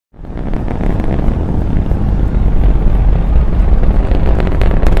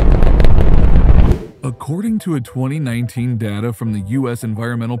to a 2019 data from the U.S.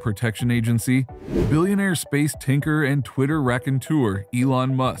 Environmental Protection Agency, billionaire space tinkerer and Twitter raconteur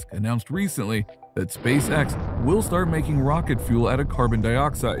Elon Musk announced recently that SpaceX will start making rocket fuel out of carbon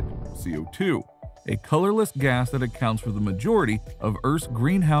dioxide, CO2, a colorless gas that accounts for the majority of Earth's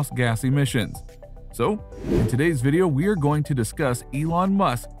greenhouse gas emissions. So, in today's video, we are going to discuss Elon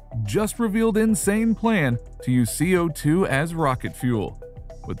Musk's just revealed insane plan to use CO2 as rocket fuel.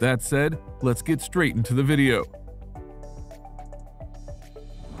 With that said, let's get straight into the video.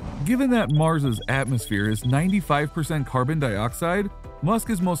 Given that Mars's atmosphere is 95% carbon dioxide,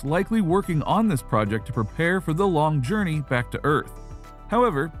 Musk is most likely working on this project to prepare for the long journey back to Earth.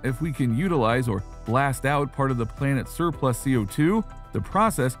 However, if we can utilize or blast out part of the planet's surplus CO2, the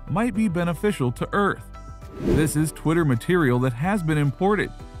process might be beneficial to Earth. This is Twitter material that has been imported.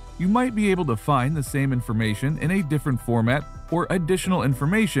 You might be able to find the same information in a different format or additional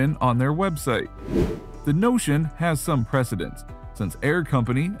information on their website. The notion has some precedence, since Air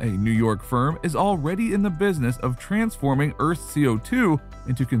Company, a New York firm, is already in the business of transforming Earth's CO2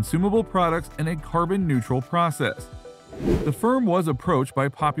 into consumable products in a carbon-neutral process. The firm was approached by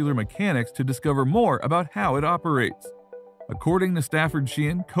Popular Mechanics to discover more about how it operates. According to Stafford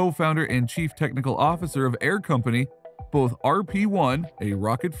Sheehan, co-founder and chief technical officer of Air Company, both RP1, a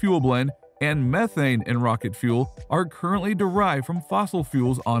rocket fuel blend, and methane in rocket fuel are currently derived from fossil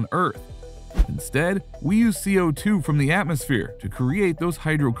fuels on Earth. Instead, we use CO2 from the atmosphere to create those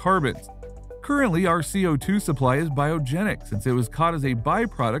hydrocarbons. Currently, our CO2 supply is biogenic since it was caught as a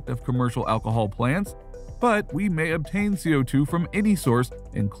byproduct of commercial alcohol plants, but we may obtain CO2 from any source,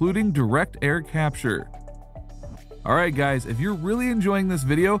 including direct air capture. Alright guys, if you're really enjoying this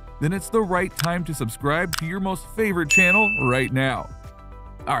video, then it's the right time to subscribe to your most favorite channel right now.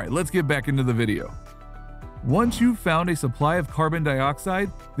 Alright, let's get back into the video. Once you've found a supply of carbon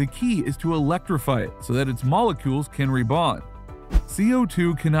dioxide, the key is to electrify it so that its molecules can rebond.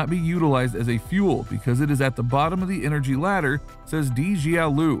 CO2 cannot be utilized as a fuel because it is at the bottom of the energy ladder, says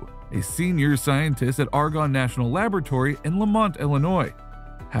Dijia Liu, a senior scientist at Argonne National Laboratory in Lamont, Illinois.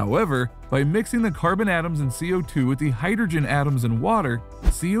 However, by mixing the carbon atoms in CO2 with the hydrogen atoms in water,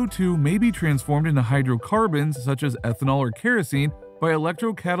 CO2 may be transformed into hydrocarbons such as ethanol or kerosene by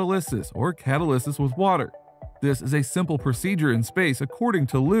electrocatalysis or catalysis with water. This is a simple procedure in space according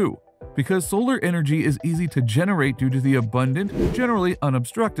to Liu, because solar energy is easy to generate due to the abundant, generally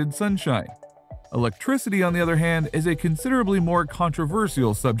unobstructed sunshine. Electricity, on the other hand, is a considerably more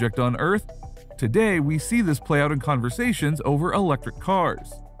controversial subject on Earth. Today, we see this play out in conversations over electric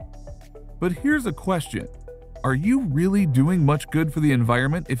cars. But here's a question. Are you really doing much good for the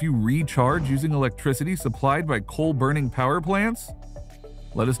environment if you recharge using electricity supplied by coal-burning power plants?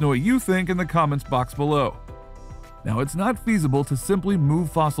 Let us know what you think in the comments box below. Now, it's not feasible to simply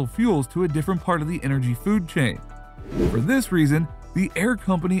move fossil fuels to a different part of the energy food chain. For this reason, the Air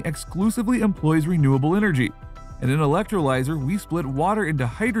Company exclusively employs renewable energy. In an electrolyzer, we split water into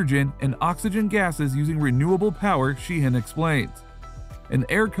hydrogen and oxygen gases using renewable power, Sheehan explains. In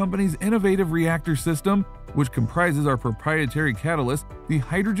Air Company's innovative reactor system, which comprises our proprietary catalyst, the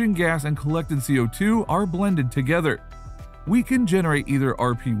hydrogen gas and collected CO2 are blended together. We can generate either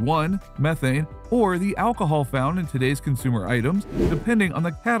RP1, methane, or the alcohol found in today's consumer items, depending on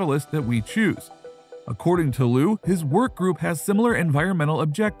the catalyst that we choose. According to Liu, his work group has similar environmental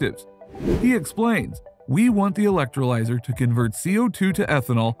objectives. He explains, "We want the electrolyzer to convert CO2 to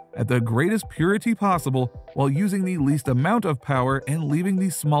ethanol at the greatest purity possible while using the least amount of power and leaving the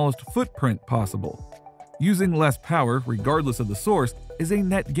smallest footprint possible. Using less power, regardless of the source, is a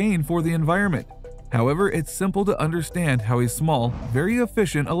net gain for the environment. However, it's simple to understand how a small, very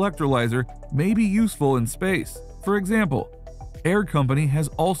efficient electrolyzer may be useful in space. For example, Air Company has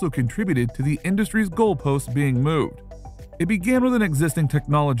also contributed to the industry's goalposts being moved. It began with an existing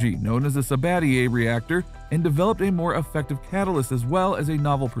technology known as the Sabatier reactor and developed a more effective catalyst as well as a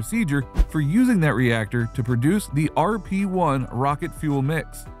novel procedure for using that reactor to produce the RP1 rocket fuel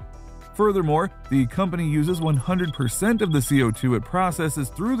mix. Furthermore, the company uses 100% of the CO2 it processes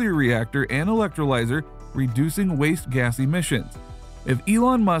through the reactor and electrolyzer, reducing waste gas emissions. If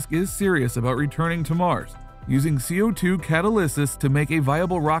Elon Musk is serious about returning to Mars, using CO2 catalysis to make a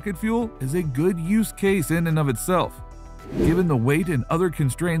viable rocket fuel is a good use case in and of itself. Given the weight and other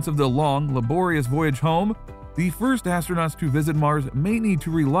constraints of the long, laborious voyage home, the first astronauts to visit Mars may need to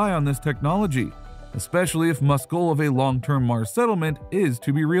rely on this technology, especially if Musk's goal of a long-term Mars settlement is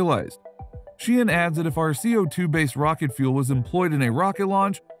to be realized. Sheehan adds that if our CO2-based rocket fuel was employed in a rocket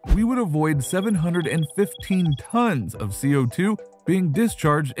launch, we would avoid 715 tons of CO2 being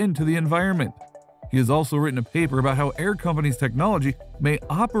discharged into the environment. He has also written a paper about how air companies' technology may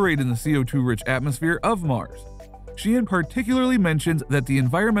operate in the CO2-rich atmosphere of Mars. Sheehan particularly mentions that the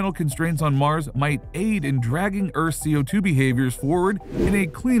environmental constraints on Mars might aid in dragging Earth's CO2 behaviors forward in a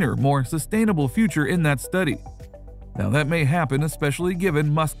cleaner, more sustainable future in that study. Now that may happen, especially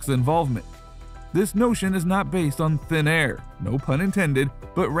given Musk's involvement. This notion is not based on thin air, no pun intended,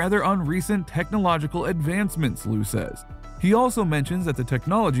 but rather on recent technological advancements, Liu says. He also mentions that the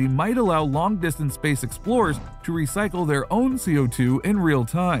technology might allow long-distance space explorers to recycle their own CO2 in real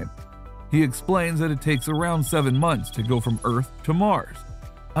time. He explains that it takes around 7 months to go from Earth to Mars.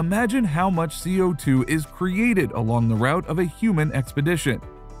 Imagine how much CO2 is created along the route of a human expedition.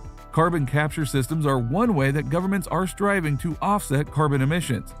 Carbon capture systems are one way that governments are striving to offset carbon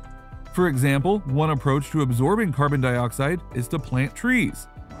emissions. For example, one approach to absorbing carbon dioxide is to plant trees.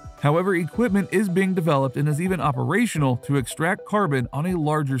 However, equipment is being developed and is even operational to extract carbon on a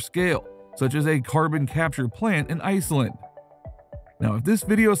larger scale, such as a carbon capture plant in Iceland. Now, if this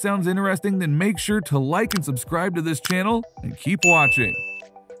video sounds interesting, then make sure to like and subscribe to this channel and keep watching.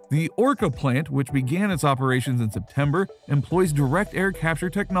 The Orca plant, which began its operations in September, employs direct air capture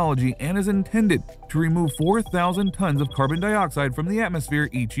technology and is intended to remove 4,000 tons of carbon dioxide from the atmosphere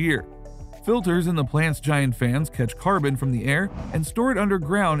each year. Filters in the plant's giant fans catch carbon from the air and store it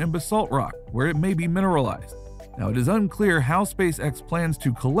underground in basalt rock, where it may be mineralized. Now, it is unclear how SpaceX plans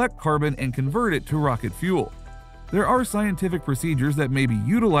to collect carbon and convert it to rocket fuel. There are scientific procedures that may be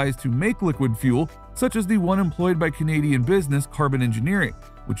utilized to make liquid fuel, such as the one employed by Canadian business Carbon Engineering,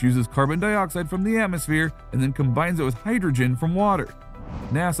 which uses carbon dioxide from the atmosphere and then combines it with hydrogen from water.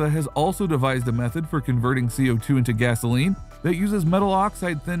 NASA has also devised a method for converting CO2 into gasoline that uses metal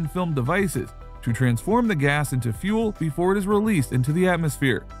oxide thin film devices to transform the gas into fuel before it is released into the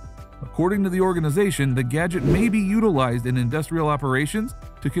atmosphere. According to the organization, the gadget may be utilized in industrial operations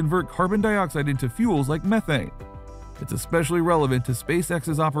to convert carbon dioxide into fuels like methane. It's especially relevant to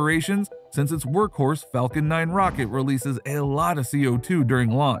SpaceX's operations since its workhorse Falcon 9 rocket releases a lot of CO2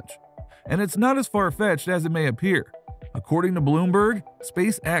 during launch. And it's not as far-fetched as it may appear. According to Bloomberg,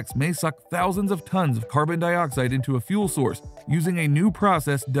 SpaceX may suck thousands of tons of carbon dioxide into a fuel source using a new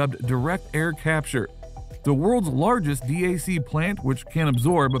process dubbed direct air capture. The world's largest DAC plant, which can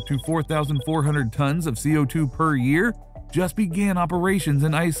absorb up to 4,400 tons of CO2 per year, just began operations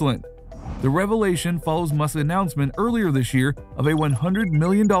in Iceland. The revelation follows Musk's announcement earlier this year of a $100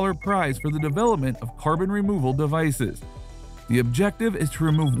 million prize for the development of carbon removal devices. The objective is to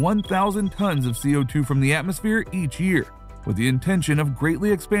remove 1,000 tons of CO2 from the atmosphere each year, with the intention of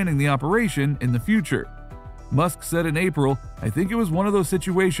greatly expanding the operation in the future. Musk said in April, "I think it was one of those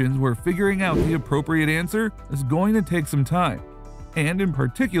situations where figuring out the appropriate answer is going to take some time, and in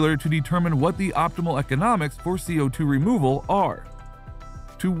particular to determine what the optimal economics for CO2 removal are."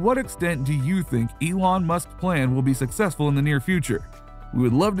 To what extent do you think Elon Musk's plan will be successful in the near future? We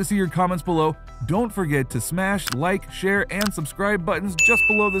would love to see your comments below. Don't forget to smash like, share, and subscribe buttons just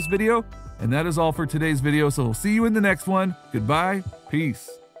below this video. And that is all for today's video, so we'll see you in the next one. Goodbye,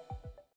 peace.